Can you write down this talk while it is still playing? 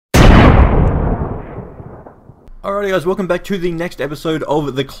Alrighty guys, welcome back to the next episode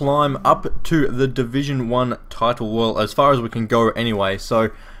of the climb up to the Division 1 title, well, as far as we can go anyway.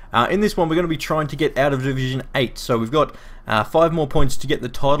 So, in this one we're going to be trying to get out of Division 8, so we've got 5 more points to get the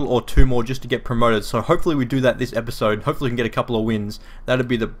title, or 2 more just to get promoted, so hopefully we do that this episode. Hopefully we can get a couple of wins. That'd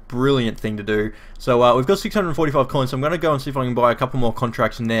be the brilliant thing to do. So we've got 645 coins, so I'm going to go and see if I can buy a couple more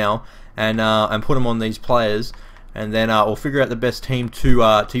contracts now, and put them on these players. And then we'll figure out the best team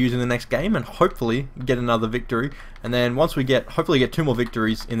to use in the next game, and hopefully get another victory. And then once we hopefully get 2 more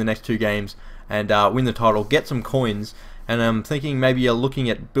victories in the next 2 games, and win the title, get some coins. And I'm thinking maybe you're looking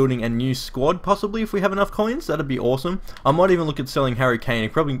at building a new squad, possibly, if we have enough coins. That'd be awesome. I might even look at selling Harry Kane.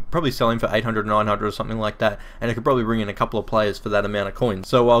 Probably sell him for 800, 900 or something like that. And I could probably bring in a couple of players for that amount of coins.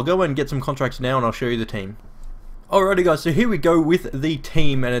 So I'll go and get some contracts now, and I'll show you the team. Alrighty guys, so here we go with the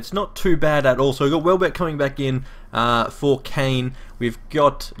team, and it's not too bad at all. So we've got Welbeck coming back in for Kane. We've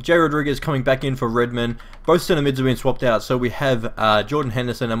got Jay Rodriguez coming back in for Redmond. Both centre mids have been swapped out, so we have Jordan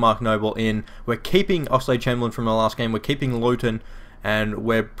Henderson and Mark Noble in. We're keeping Oxlade-Chamberlain from the last game. We're keeping Luton, and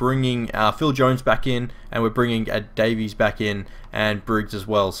we're bringing Phil Jones back in, and we're bringing Davies back in, and Briggs as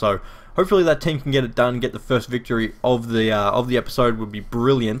well. So hopefully that team can get it done, get the first victory of the episode. Would be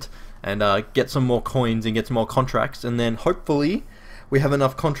brilliant. And get some more coins and get some more contracts, and then hopefully we have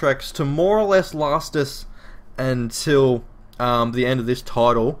enough contracts to more or less last us until the end of this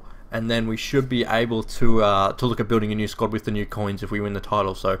title, and then we should be able to look at building a new squad with the new coins if we win the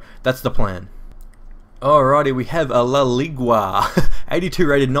title. So that's the plan. Alrighty, we have a La Liga, 82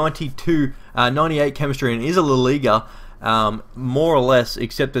 rated, 98 chemistry, and is a La Liga. More or less,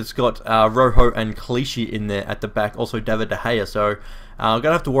 except it's got Rojo and Clichy in there at the back, also David De Gea, so I'm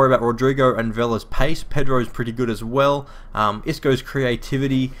going to have to worry about Rodrigo and Vela's pace. Pedro's pretty good as well. Isco's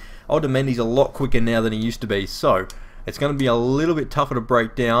creativity. Otamendi's a lot quicker now than he used to be, so it's going to be a little bit tougher to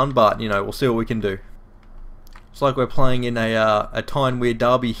break down, but, you know, we'll see what we can do. It's like we're playing in a Tyne-Weir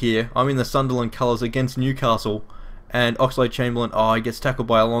derby here. I'm in the Sunderland colours against Newcastle. And Oxlade-Chamberlain, oh, he gets tackled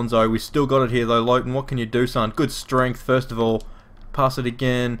by Alonso. We still got it here though, Lowton. What can you do, son? Good strength, first of all. Pass it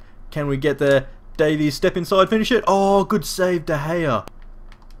again. Can we get there? Davies, step inside, finish it. Oh, good save, De Gea.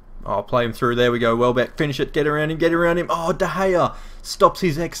 Oh, play him through. There we go. Welbeck, finish it. Get around him, get around him. Oh, De Gea stops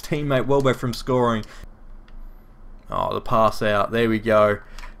his ex-teammate Welbeck from scoring. Oh, the pass out. There we go.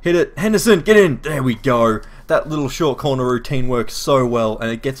 Hit it. Henderson, get in. There we go. That little short corner routine works so well,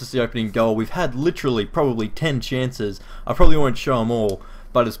 and it gets us the opening goal. We've had literally probably 10 chances. I probably won't show them all,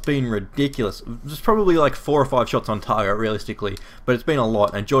 but it's been ridiculous. There's probably like 4 or 5 shots on target, realistically, but it's been a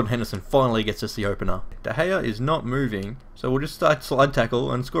lot, and Jordan Henderson finally gets us the opener. De Gea is not moving, so we'll just start slide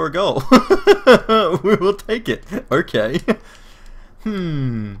tackle and score a goal. We will take it. Okay.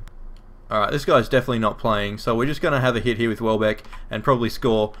 Alright, this guy's definitely not playing, so we're just going to have a hit here with Welbeck and probably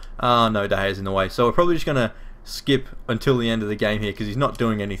score. No, De Gea's in the way, so we're probably just going to skip until the end of the game here because he's not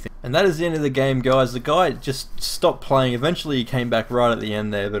doing anything. And that is the end of the game, guys. The guy just stopped playing. Eventually he came back right at the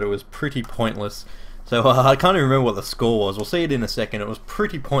end there, but it was pretty pointless. So I can't even remember what the score was. We'll see it in a second. It was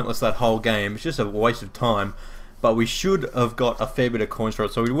pretty pointless, that whole game. It's just a waste of time, but we should have got a fair bit of coins for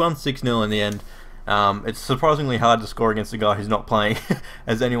it. So we won 6-0 in the end. It's surprisingly hard to score against a guy who's not playing,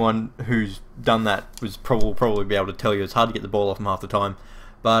 as anyone who's done that was probably be able to tell you. It's hard to get the ball off him half the time.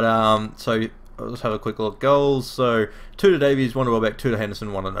 But so let's have a quick look. Goals. So 2 to Davies, 1 to Welbeck, 2 to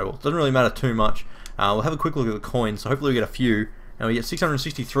Henderson, 1 to Noble. Doesn't really matter too much. We'll have a quick look at the coins. So hopefully we get a few, and we get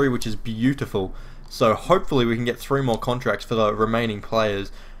 663, which is beautiful. So hopefully we can get 3 more contracts for the remaining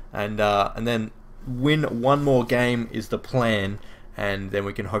players, and then win 1 more game is the plan. And then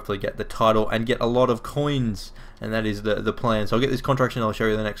we can hopefully get the title and get a lot of coins, and that is the plan. So I'll get this contract and I'll show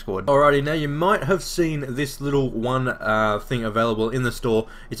you the next squad. Alrighty, now you might have seen this little one thing available in the store.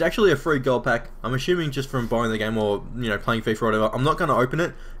 It's actually a free gold pack. I'm assuming just from buying the game or, you know, playing FIFA or whatever. I'm not going to open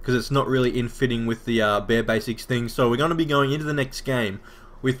it because it's not really in fitting with the bare basics thing. So we're going to be going into the next game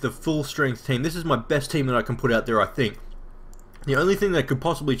with the full strength team. This is my best team that I can put out there, I think. The only thing that could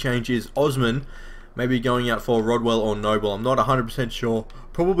possibly change is Osman maybe going out for Rodwell or Noble. I'm not 100% sure.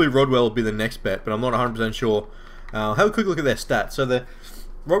 Probably Rodwell will be the next bet, but I'm not 100% sure. Have a quick look at their stats. So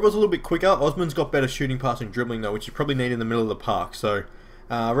Rodwell's a little bit quicker. Osman's got better shooting, passing, dribbling though, which you probably need in the middle of the park. So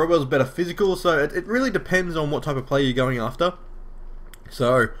Rodwell's better physical. So it really depends on what type of player you're going after.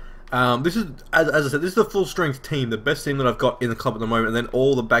 So this is, as I said, this is the full strength team, the best team that I've got in the club at the moment, and then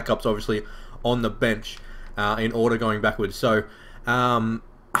all the backups obviously on the bench in order going backwards. So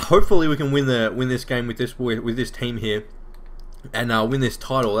hopefully we can win this game with this team here, and win this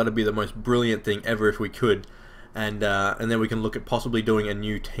title. That'd be the most brilliant thing ever if we could, and then we can look at possibly doing a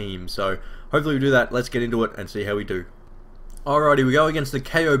new team. So hopefully we do that. Let's get into it and see how we do. Alrighty, we go against the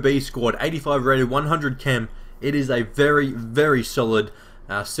KOB squad, 85 rated, 100 chem, it is a very, very solid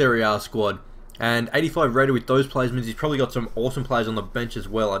Serie A squad. And 85 rated with those players means he's probably got some awesome players on the bench as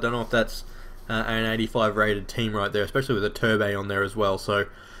well. I don't know if that's an 85 rated team right there, especially with a Turbe on there as well. So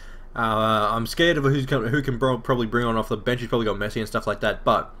I'm scared of who can probably bring on off the bench. He's probably got Messi and stuff like that.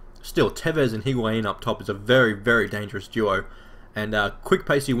 But still, Tevez and Higuain up top is a very, very dangerous duo. And quick,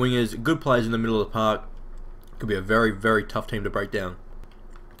 pacey wingers, good players in the middle of the park. Could be a very, very tough team to break down.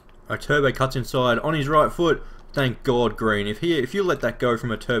 Turbe cuts inside on his right foot. Thank God, Green. If you let that go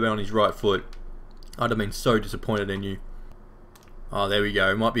from a Turbe on his right foot, I'd have been so disappointed in you. Oh, there we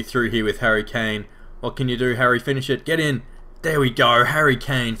go. Might be through here with Harry Kane. What can you do, Harry? Finish it. Get in. There we go. Harry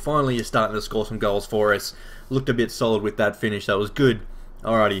Kane. Finally, you're starting to score some goals for us. Looked a bit solid with that finish. That was good.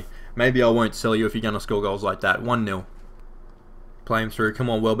 Alrighty. Maybe I won't sell you if you're going to score goals like that. 1-0. Play him through. Come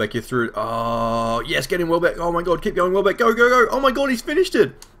on, Welbeck. You're through. Oh, yes. Get in, Welbeck. Oh, my God. Keep going, Welbeck. Go, go, go. Oh, my God. He's finished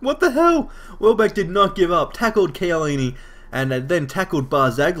it. What the hell? Welbeck did not give up. Tackled Chiellini. And then tackled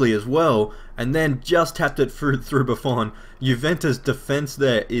Barzagli as well, and then just tapped it through Buffon. Juventus defense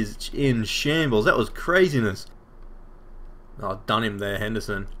there is in shambles. That was craziness. Oh, done him there,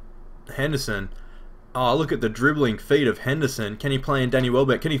 Henderson. Henderson. Oh, look at the dribbling feet of Henderson. Can he play in Danny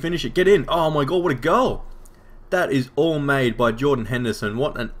Welbeck? Can he finish it? Get in. Oh my God, what a goal. That is all made by Jordan Henderson.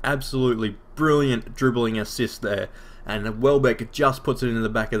 What an absolutely brilliant dribbling assist there. And Welbeck just puts it in the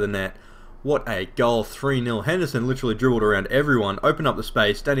back of the net. What a goal, 3-0. Henderson literally dribbled around everyone, opened up the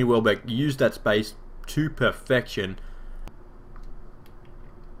space. Danny Welbeck used that space to perfection.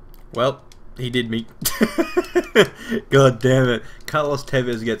 Well, he did me. God damn it. Carlos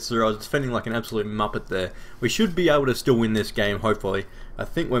Tevez gets through. I was defending like an absolute muppet there. We should be able to still win this game, hopefully. I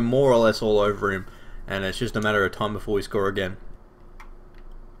think we're more or less all over him, and it's just a matter of time before we score again.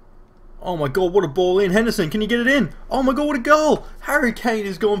 Oh my God, what a ball in. Henderson, can you get it in? Oh my God, what a goal. Harry Kane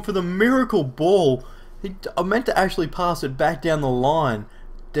is going for the miracle ball. I meant to actually pass it back down the line,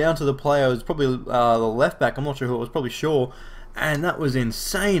 down to the player. It was probably the left back. I'm not sure who it was, probably Shaw. And that was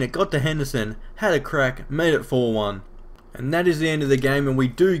insane. It got to Henderson, had a crack, made it 4-1. And that is the end of the game, and we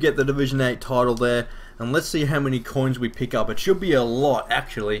do get the Division 8 title there. And let's see how many coins we pick up. It should be a lot,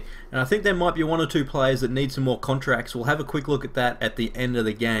 actually. And I think there might be 1 or 2 players that need some more contracts. We'll have a quick look at that at the end of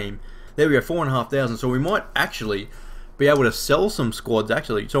the game. There we go, 4,500. So we might actually be able to sell some squads,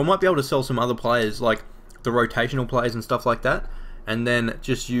 actually. So I might be able to sell some other players, like the rotational players and stuff like that, and then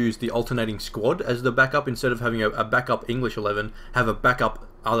just use the alternating squad as the backup instead of having a backup English 11, have a backup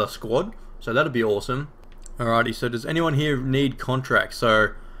other squad. So that'd be awesome. Alrighty, so does anyone here need contracts? So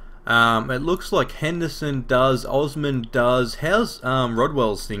it looks like Henderson does, Osman does. How's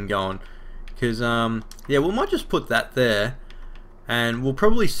Rodwell's thing going? Because, yeah, we might just put that there. And we'll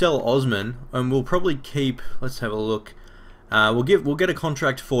probably sell Osman, and we'll probably keep. Let's have a look. We'll get a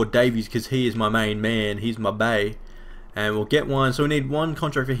contract for Davies because he is my main man. He's my bae, and we'll get one. So we need 1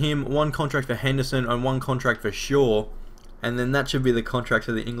 contract for him, 1 contract for Henderson, and 1 contract for Shaw, and then that should be the contract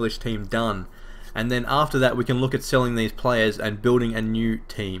for the English team done. And then after that, we can look at selling these players and building a new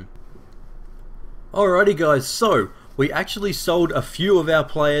team. Alrighty, guys. So we actually sold a few of our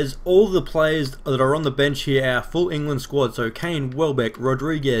players. All the players that are on the bench here, our full England squad. So Kane, Welbeck,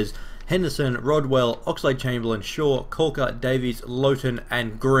 Rodriguez, Henderson, Rodwell, Oxlade-Chamberlain, Shaw, Colker, Davies, Lowton,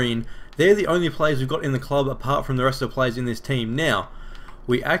 and Green. They're the only players we've got in the club apart from the rest of the players in this team. Now,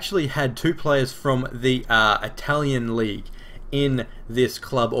 we actually had 2 players from the Italian league in this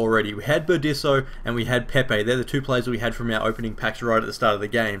club already. We had Burdisso and we had Pepe. They're the 2 players that we had from our opening packs right at the start of the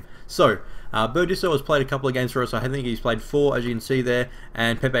game. So, Burdisso has played a couple of games for us. I think he's played 4, as you can see there,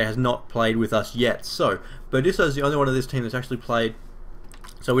 and Pepe has not played with us yet. So, Burdisso is the only one of this team that's actually played.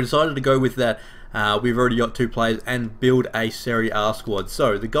 So we decided to go with that. We've already got 2 players and build a Serie A squad.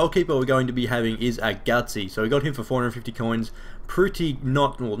 So, the goalkeeper we're going to be having is Agazzi. So we got him for 450 coins. Pretty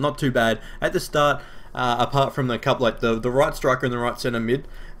not too bad. At the start, apart from the couple, like the right striker and the right centre mid,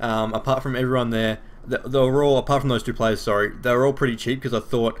 apart from everyone there, they were all, apart from those 2 players, sorry, they were all pretty cheap because I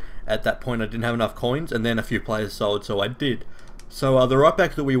thought at that point I didn't have enough coins, and then a few players sold, so I did. So the right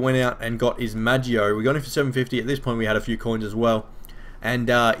back that we went out and got is Maggio. We got him for 750. At this point we had a few coins as well.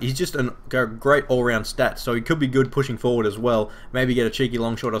 And he's just a great all-round stats, so he could be good pushing forward as well. Maybe get a cheeky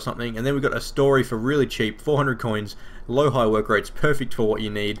long shot or something. And then we've got a Story for really cheap, 400 coins, low-high work rates, perfect for what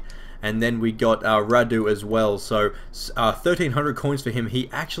you need. And then we got Radu as well, so 1,300 coins for him. He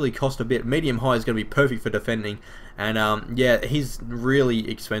actually cost a bit. Medium-high is going to be perfect for defending. And yeah, he's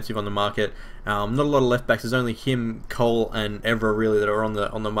really expensive on the market. Not a lot of left-backs. There's only him, Cole, and Evra really that are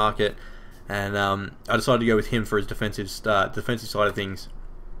on the market. And I decided to go with him for his defensive side of things.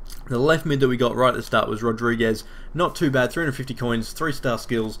 The left mid that we got right at the start was Rodriguez. Not too bad, 350 coins, 3-star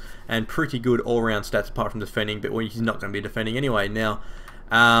skills, and pretty good all-round stats apart from defending, but he's not going to be defending anyway. Now,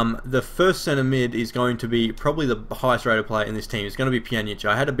 the first centre mid is going to be probably the highest rated player in this team. It's going to be Pjanic.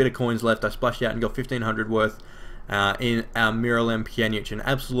 I had a bit of coins left. I splashed out and got 1,500 worth in Miralem Pjanic, an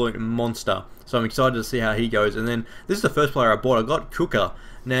absolute monster. So I'm excited to see how he goes. And then this is the first player I bought. I got Kuka.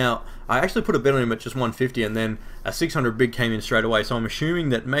 Now, I actually put a bet on him at just 150, and then a 600 bid came in straight away. So I'm assuming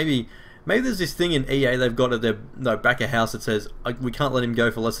that maybe there's this thing in EA they've got at their back of house that says we can't let him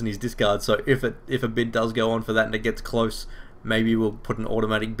go for less than his discard. So if a bid does go on for that and it gets close, maybe we'll put an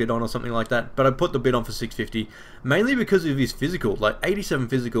automatic bid on or something like that. But I put the bid on for 650, mainly because of his physical, like 87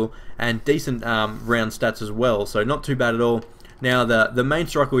 physical and decent round stats as well. So not too bad at all. Now the main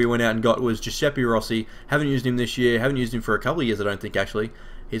striker we went out and got was Giuseppe Rossi. Haven't used him this year. Haven't used him for a couple of years, I don't think, actually.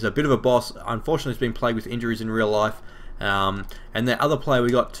 He's a bit of a boss. Unfortunately, he's been plagued with injuries in real life. And the other player we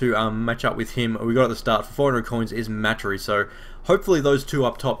got to match up with him, we got at the start for 400 coins, is Matry. So hopefully those two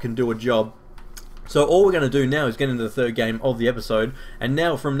up top can do a job. So all we're going to do now is get into the third game of the episode, and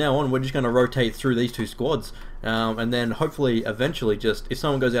now from now on we're just going to rotate through these two squads, and then hopefully eventually just if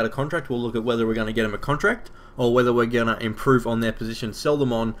someone goes out of contract, we'll look at whether we're going to get them a contract or whether we're going to improve on their position, sell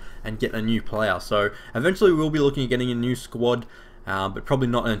them on and get a new player. So eventually we'll be looking at getting a new squad, but probably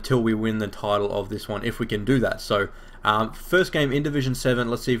not until we win the title of this one, if we can do that. So first game in Division 7,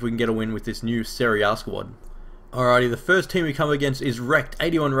 let's see if we can get a win with this new Serie A squad. Alrighty, the first team we come against is Wrecked,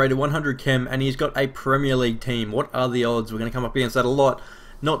 81 rated, 100 chem, and he's got a Premier League team. What are the odds? We're going to come up against that a lot.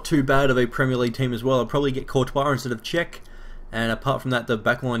 Not too bad of a Premier League team as well. I'll probably get Courtois instead of Czech, and apart from that, the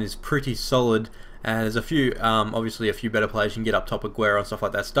backline is pretty solid. And there's a few, obviously a few better players you can get up top, Aguero and stuff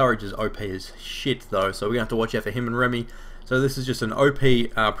like that. Sturridge is OP as shit though, so we're going to have to watch out for him and Remy. So this is just an OP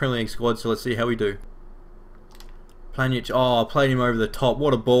Premier League squad, so let's see how we do. Pjanic, oh, played him over the top.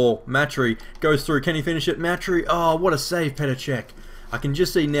 What a ball. Matry goes through. Can he finish it? Matry, oh, what a save, Petr Cech. I can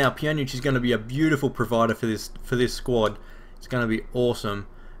just see now Pjanic is going to be a beautiful provider for this squad. It's going to be awesome.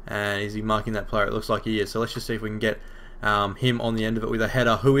 And is he marking that player? It looks like he is. So let's just see if we can get him on the end of it with a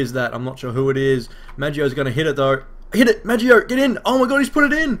header. Who is that? I'm not sure who it is. Maggio's going to hit it though. Hit it! Maggio, get in! Oh my god, he's put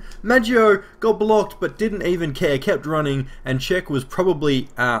it in! Maggio got blocked but didn't even care. Kept running, and Cech was probably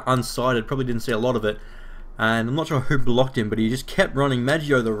unsighted. Probably didn't see a lot of it. And I'm not sure who blocked him, but he just kept running.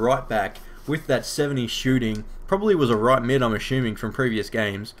 Maggio, the right back, with that 70 shooting. Probably was a right mid, I'm assuming, from previous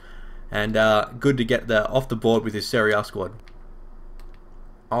games. And good to get that off the board with his Serie A squad.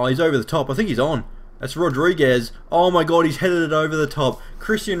 Oh, he's over the top. I think he's on. That's Rodriguez. Oh my god, he's headed it over the top.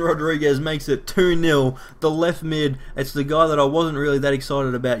 Christian Rodriguez makes it 2-0. The left mid, it's the guy that I wasn't really that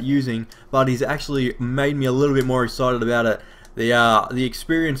excited about using, but he's actually made me a little bit more excited about it. The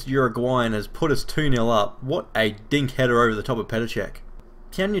experienced Uruguayan has put us 2-0 up. What a dink header over the top of Petr Cech.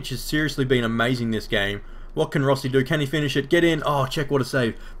 Pjanic has seriously been amazing this game. What can Rossi do? Can he finish it? Get in. Oh, Cech, what a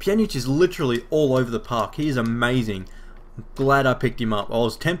save. Pjanic is literally all over the park. He is amazing. I'm glad I picked him up. I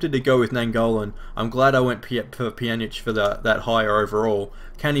was tempted to go with Nangolan. I'm glad I went for Pjanic for that higher overall.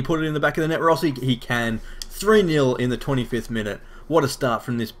 Can he put it in the back of the net, Rossi? He can. 3-0 in the 25th minute. What a start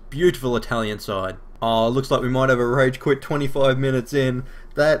from this beautiful Italian side. Oh, looks like we might have a rage quit 25 minutes in.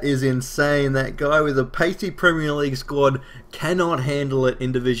 That is insane. That guy with a pacey Premier League squad cannot handle it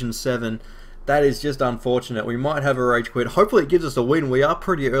in Division 7. That is just unfortunate. We might have a rage quit. Hopefully it gives us a win. We are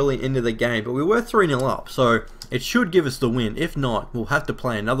pretty early into the game, but we were 3-0 up, so it should give us the win. If not, we'll have to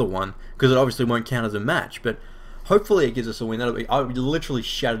play another one, because it obviously won't count as a match, but hopefully it gives us a win. I'll be literally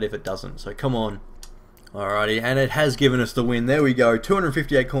shattered if it doesn't, so come on. Alrighty, and it has given us the win. There we go.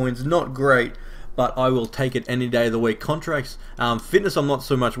 258 coins, not great, but I will take it any day of the week. Contracts, fitness I'm not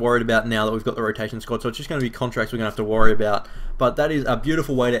so much worried about now that we've got the rotation squad, so it's just going to be contracts we're going to have to worry about. But that is a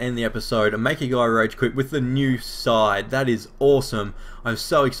beautiful way to end the episode and make a guy rage quit with the new side. That is awesome. I'm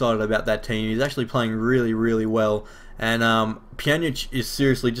so excited about that team. He's actually playing really, really well. And Pjanic is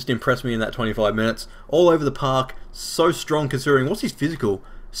seriously just impressed me in that 25 minutes. All over the park, so strong considering, what's his physical?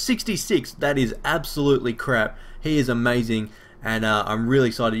 66, that is absolutely crap. He is amazing. And I'm really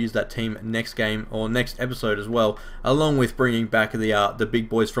excited to use that team next game or next episode as well, along with bringing back the big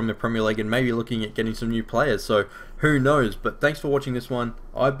boys from the Premier League and maybe looking at getting some new players. So who knows? But thanks for watching this one.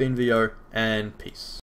 I've been VO, and peace.